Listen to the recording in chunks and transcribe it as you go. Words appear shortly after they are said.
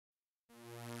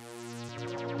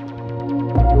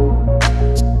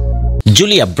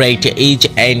Julia Bright is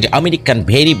an American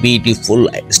very beautiful,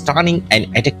 stunning and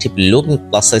attractive looking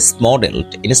plus-size model,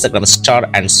 Instagram star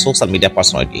and social media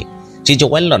personality. She is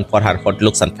well known for her hot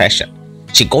looks and fashion.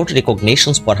 She got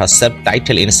recognitions for her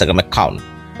self-titled Instagram account,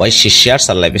 where she shares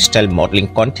her lifestyle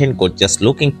modeling content, gorgeous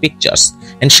looking pictures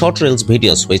and short reels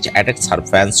videos which attracts her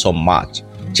fans so much.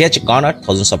 She has garnered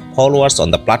thousands of followers on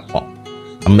the platform.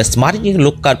 A mesmerizing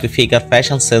look, curvy figure,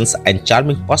 fashion sense and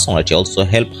charming personality also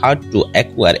helped her to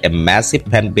acquire a massive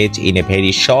fan base in a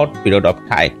very short period of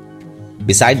time.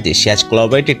 Besides this, she has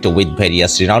collaborated with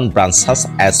various renowned brands such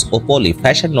as Opoli,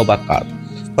 Fashion Nova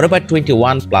Curve, Forever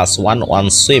 21 Plus,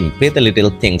 One Swim, Pretty Little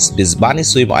Things, Bisbani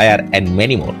Swimwear and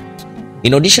many more.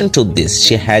 In addition to this,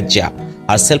 she has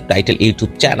her self-titled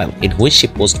YouTube channel in which she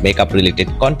posts makeup-related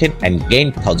content and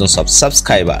gained thousands of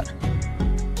subscribers.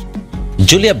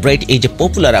 Julia Bright is a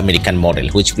popular American model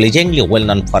who is pleasantly well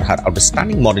known for her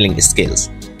outstanding modeling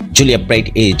skills. Julia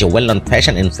Bright is a well-known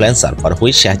fashion influencer for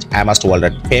which she has amassed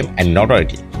worldwide fame and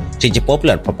notoriety. She is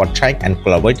popular for portraying and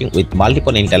collaborating with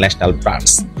multiple international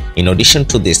brands. In addition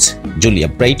to this, Julia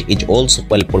Bright is also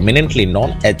well prominently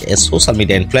known as a social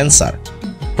media influencer.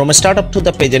 From a startup to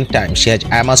the present time, she has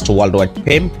amassed worldwide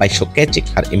fame by showcasing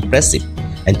her impressive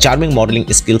and charming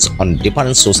modeling skills on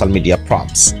different social media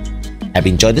platforms. Have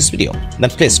you enjoyed this video? Then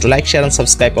please do like, share and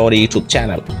subscribe our YouTube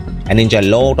channel and enjoy a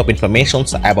lot of information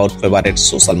about favorite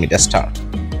social media star.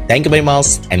 Thank you very much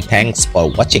and thanks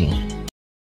for watching.